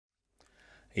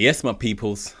Yes, my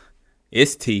peoples,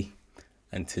 it's T,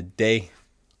 and today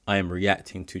I am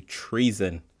reacting to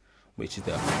Treason, which is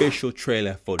the official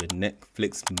trailer for the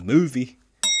Netflix movie.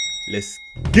 Let's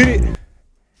get it!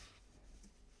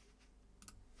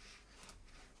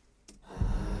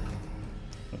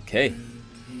 Okay.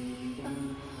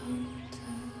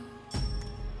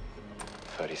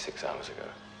 36 hours ago,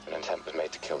 an attempt was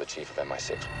made to kill the chief of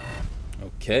MI6.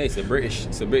 Okay, it's a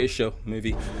British show,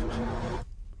 movie.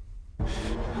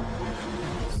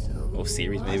 Or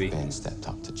series, maybe. Ben stepped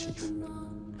up to chief.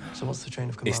 So what's the chain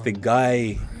of command? It's the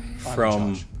guy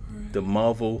from the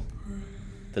Marvel,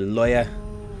 the lawyer,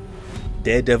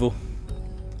 Daredevil.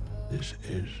 This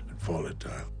is a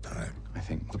volatile time. I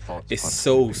think the plot. It's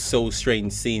so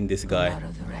strange seeing this guy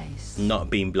not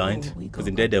being blind, because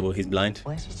in Daredevil he's blind.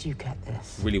 Where did you get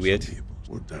this? Really weird. People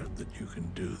will doubt that you can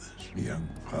do this. Young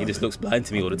He just looks blind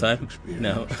to me all the time.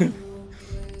 No.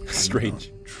 Strange.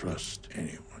 Don't trust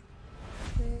anyone.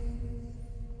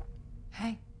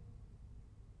 Hey.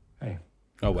 Hey.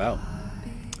 Oh wow.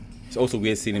 It's also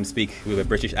weird seeing him speak with a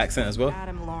British accent as well.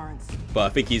 Adam Lawrence. But I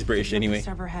think he's British anyway.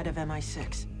 Server head of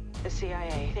MI6. The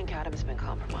CIA think Adam's been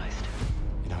compromised.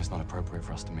 You know, it's not appropriate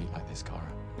for us to meet like this, Cara.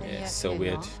 Yeah, it's so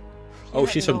weird. Oh,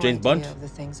 she's from James Bond. The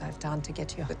things I've done to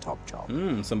get you the top job.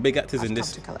 Some big actors in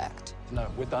this. To collect. No,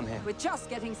 we're done here. We're just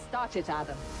getting started,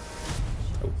 Adam.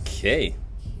 Okay.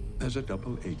 As a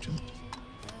double agent,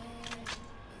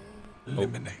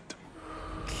 eliminate them.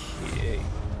 Okay.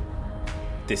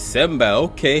 December,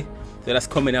 okay. So that's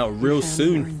coming out real We're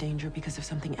soon. in danger because of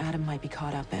something Adam might be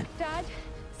caught up in. Dad,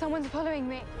 someone's following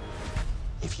me.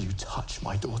 If you touch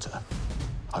my daughter,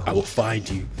 I will find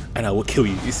you and I will kill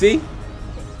you. You see?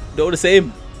 They're all the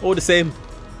same. All the same.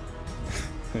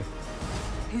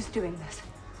 Who's doing this?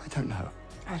 I don't know.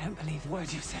 I don't believe a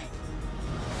word you say.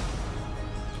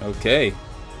 Okay.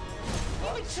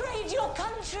 He betrayed your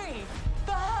country!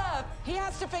 For her! He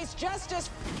has to face justice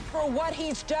for what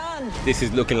he's done! This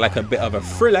is looking like a bit of a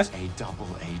thriller. A double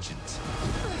agent.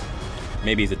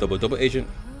 Maybe he's a double agent.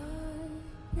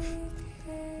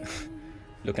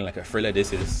 Looking like a thriller,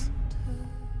 this is.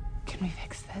 Can we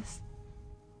fix this?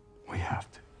 We have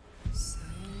to.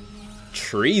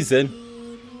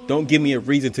 Treason? Don't give me a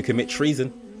reason to commit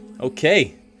treason.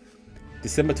 Okay.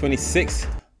 December 26th.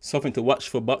 Something to watch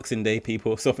for Boxing Day,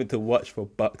 people. Something to watch for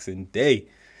Boxing Day.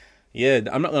 Yeah,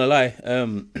 I'm not gonna lie.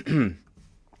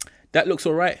 That looks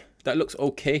alright. That looks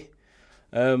okay.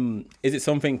 Is it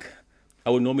something I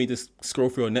would normally just scroll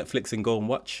through on Netflix and go and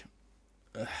watch?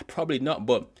 Probably not,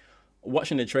 but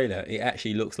watching the trailer, it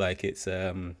actually looks like it's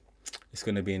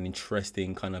gonna be an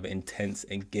interesting, kind of intense,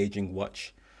 engaging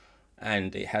watch.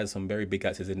 And it has some very big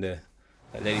actors in there.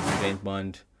 That lady from James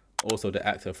Bond, also the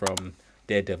actor from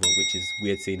Daredevil, which is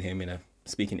weird seeing him in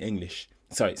speaking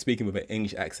with an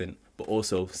English accent, but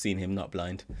also seeing him not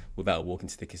blind without a walking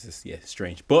stick is just, yeah,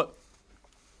 strange. But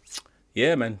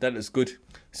yeah, man, that looks good.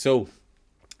 So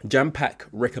JamPak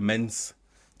recommends.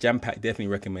 JamPak definitely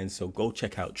recommends. So go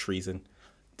check out Treason,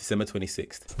 December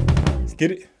 26th. Let's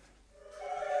get it.